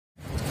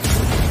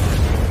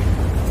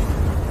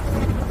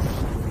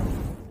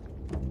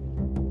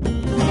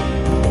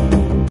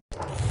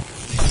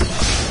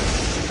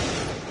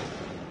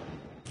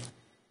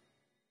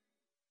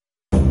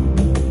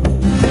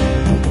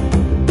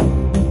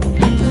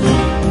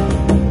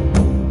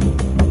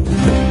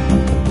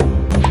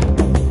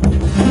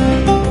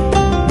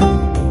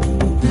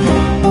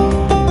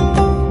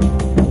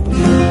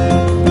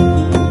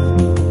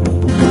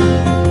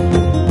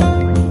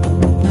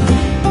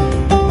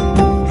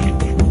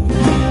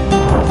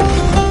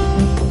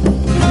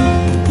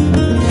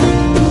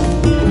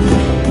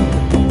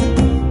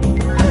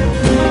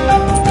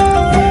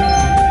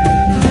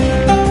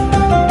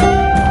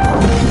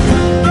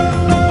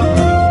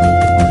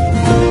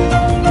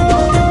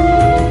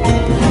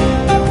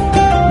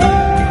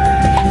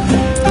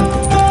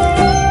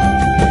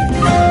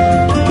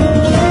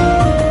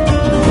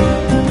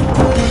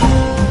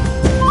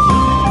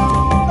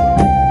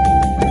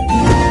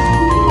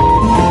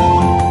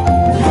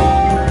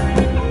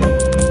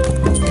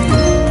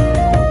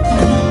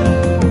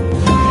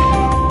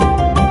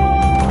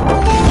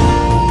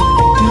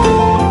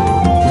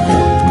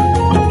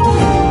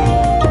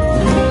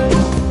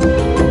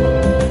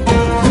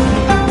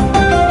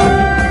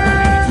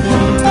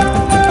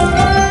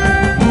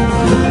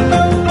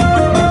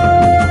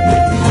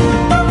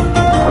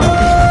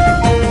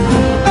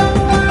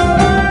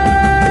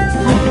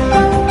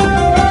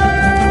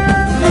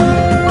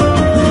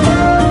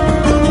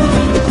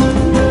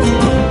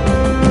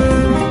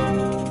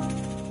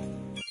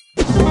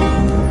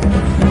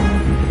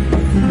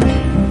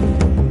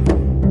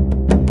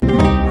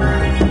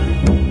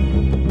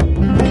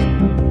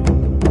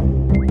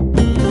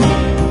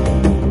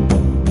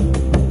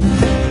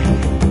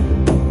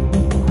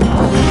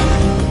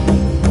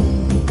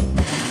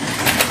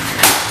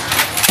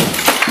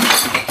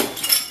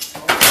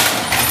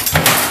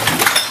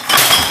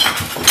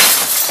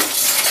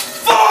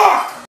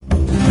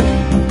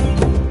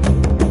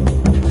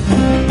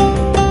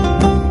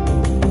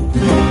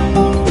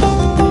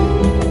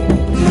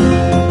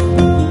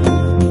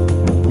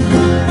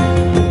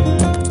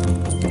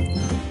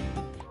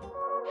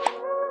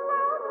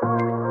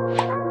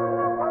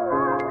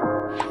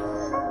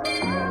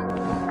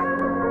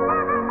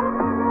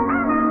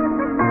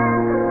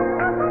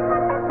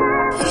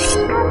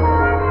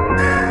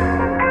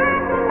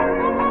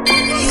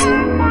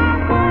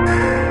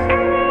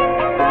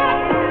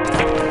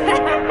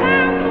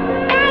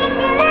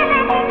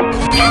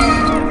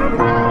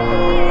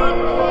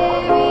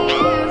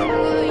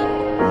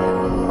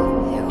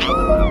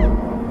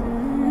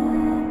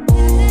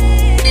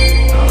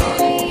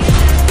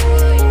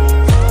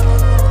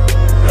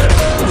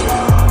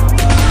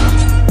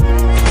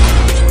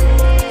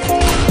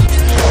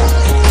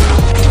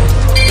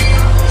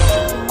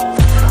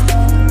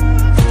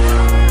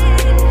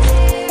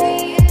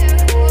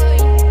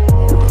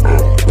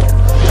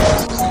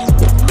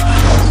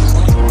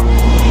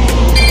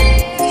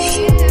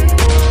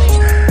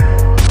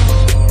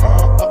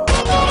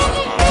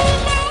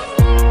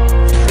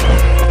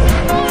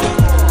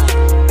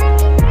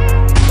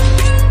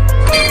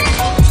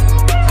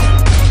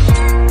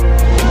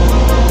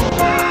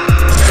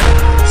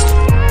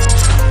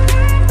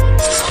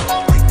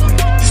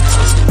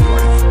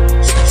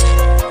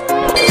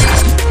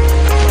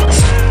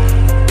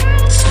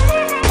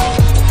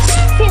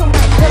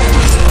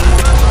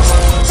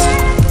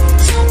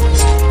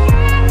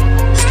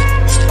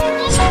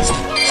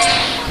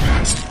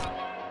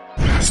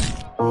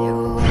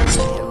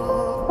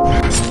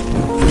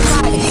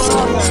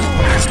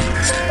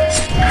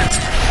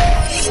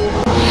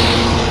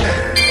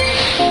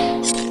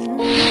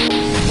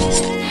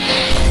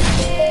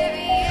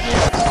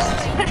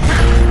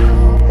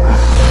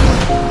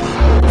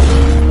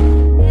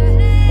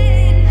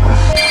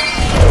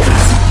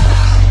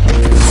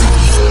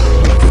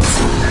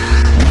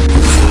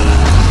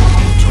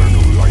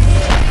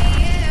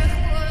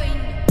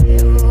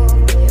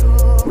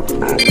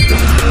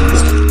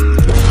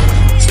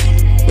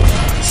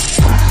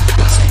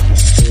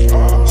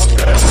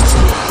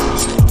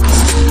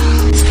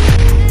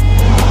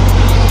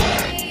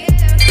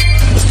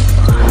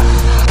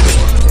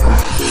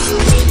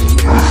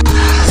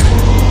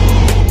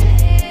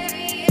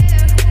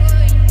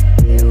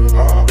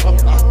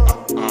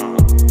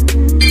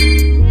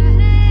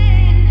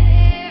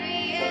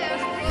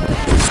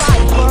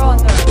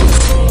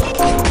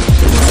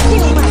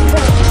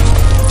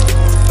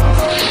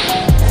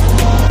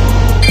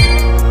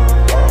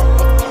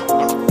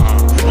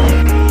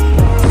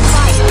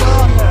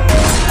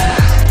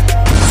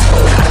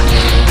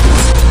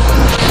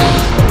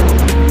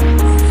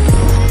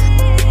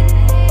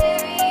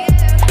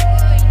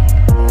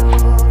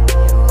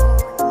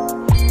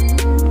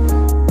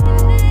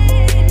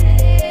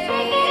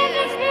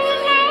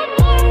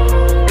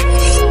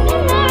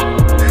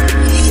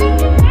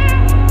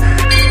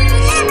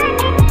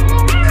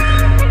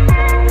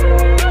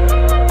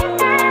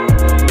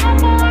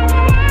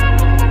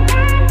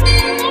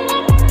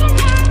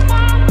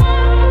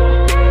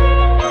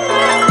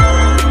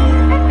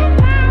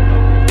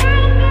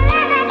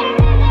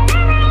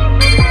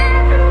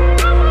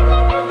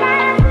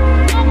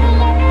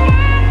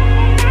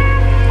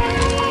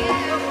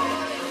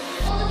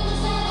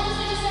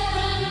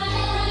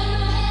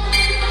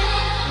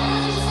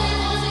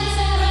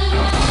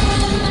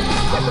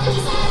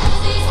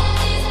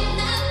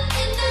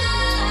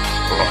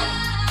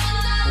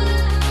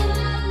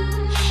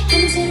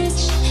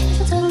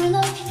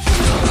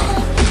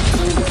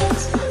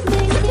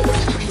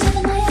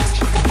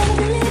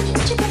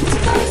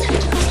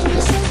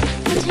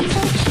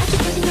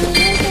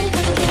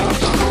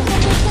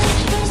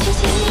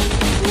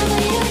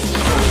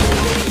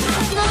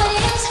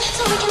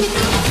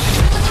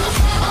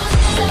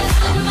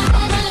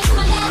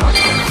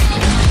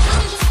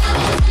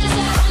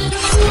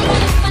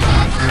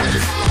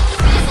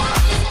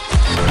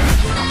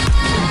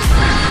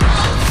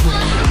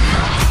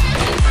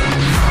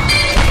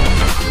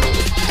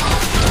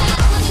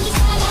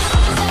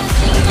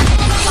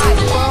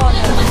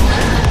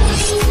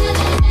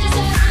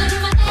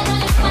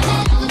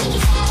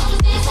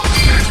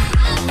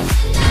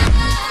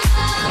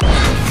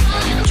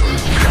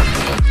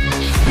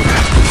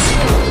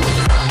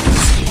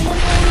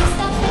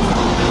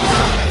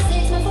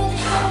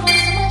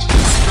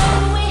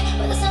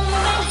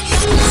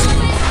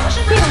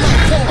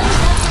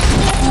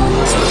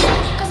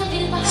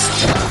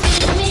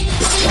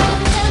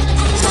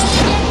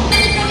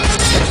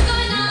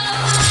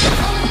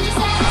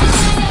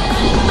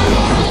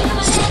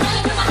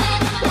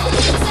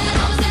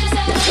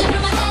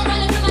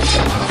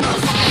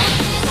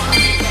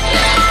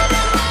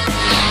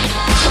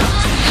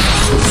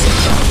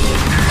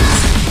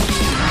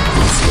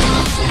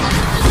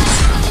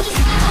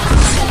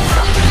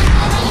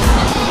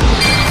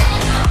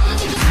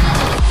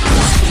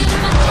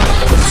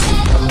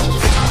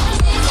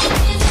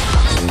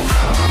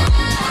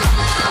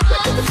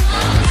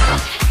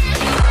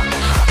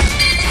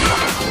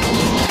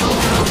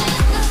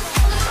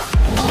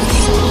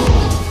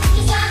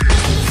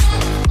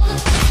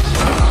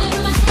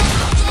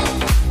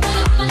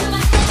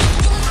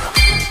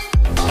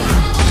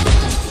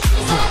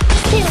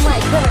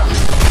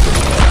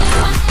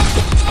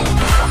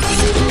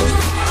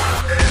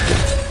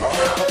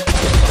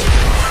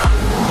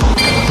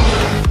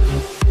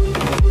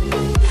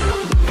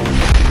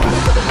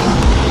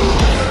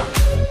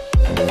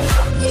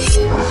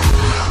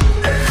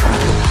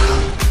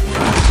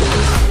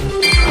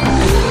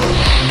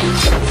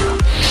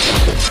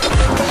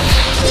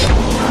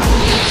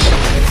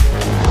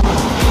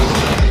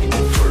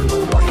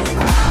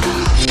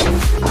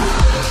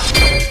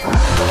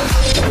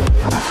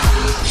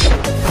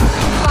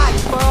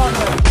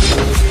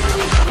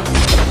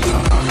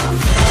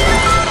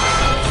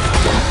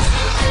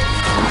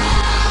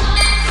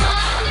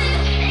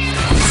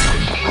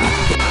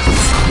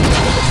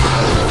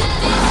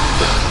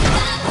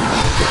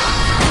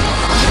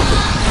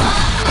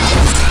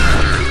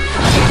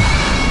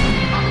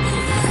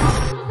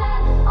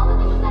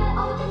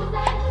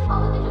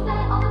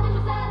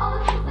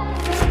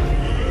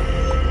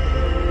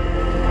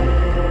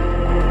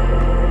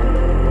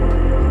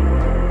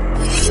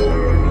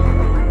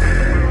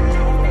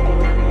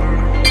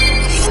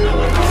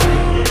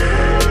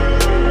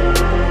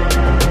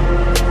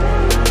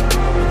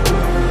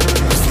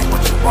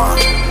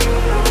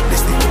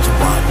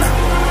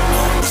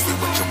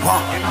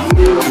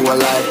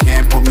alive,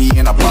 can't put me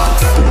in a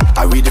box.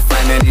 I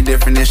redefine any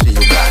definition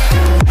you got.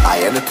 I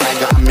am the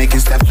tiger, I'm making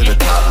steps to the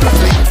top. The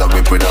flames, I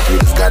whip it up, you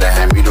just gotta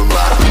hand me the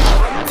rock.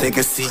 Take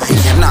a seat, you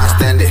cannot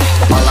stand it.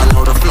 All I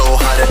know, the flow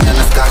harder than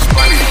a Scotch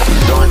bunny.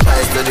 Don't try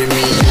to study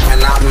me, you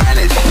cannot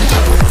manage.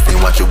 This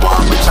ain't what you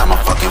want, bitch, I'm a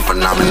fucking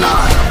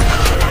phenomenon.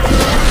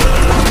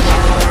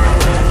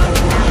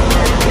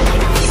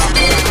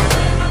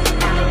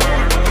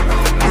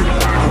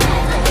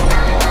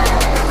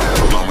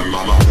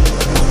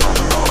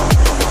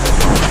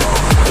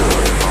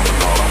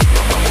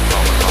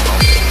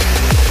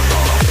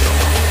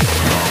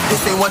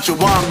 This ain't what you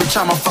want, bitch,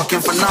 I'm a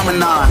fucking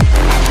phenomenon.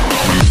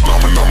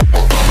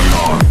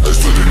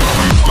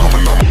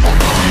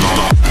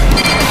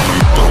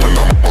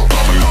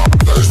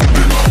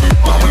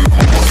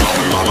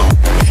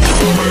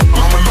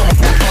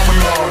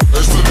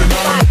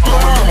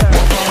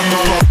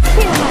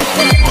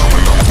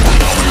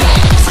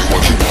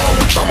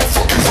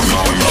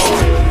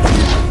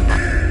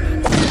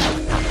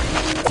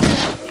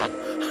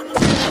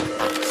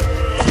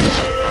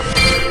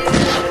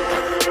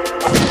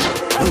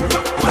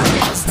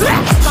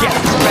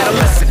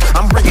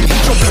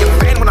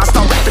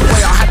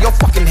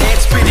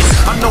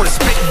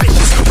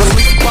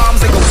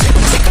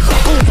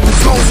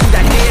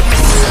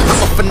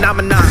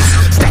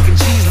 Stacking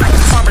cheese like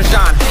it's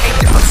Parmesan. 8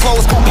 different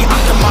flows, call me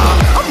Octomom.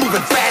 I'm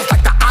moving fast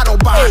like the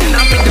Autobahn. And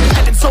I'm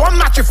independent, so I'm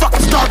not your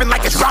fucking starving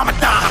like it's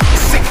Ramadan.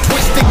 Sick,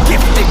 twisted,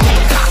 gifted,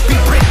 can't copy,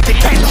 printed,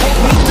 can't hold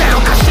me down.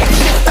 I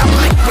shift, I'm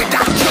liquid,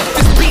 I kill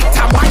this beat,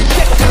 how I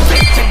get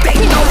convicted. They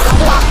know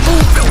how I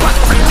move, it was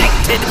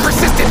predicted.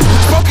 Persistent,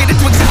 spoken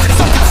into existence,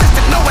 so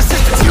consistent, no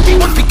assistance. Hear me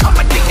once become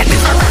addicted.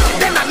 If I rap it,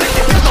 then I live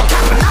it, there's no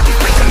cap, and I'll be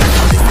breaking it.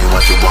 This ain't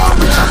what you want,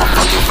 bitch, I'm a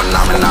fucking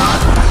phenomenon.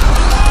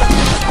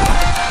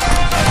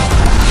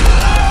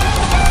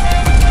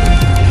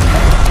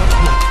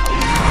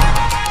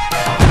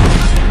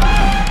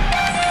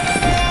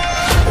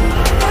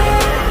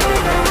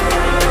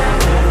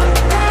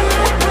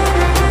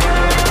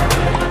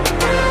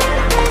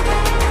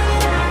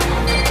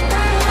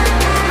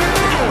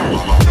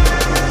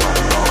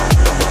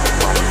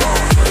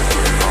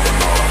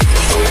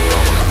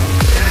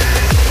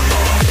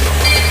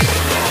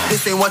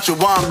 This ain't what you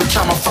want, bitch,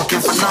 I'm a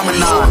fucking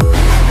phenomenon.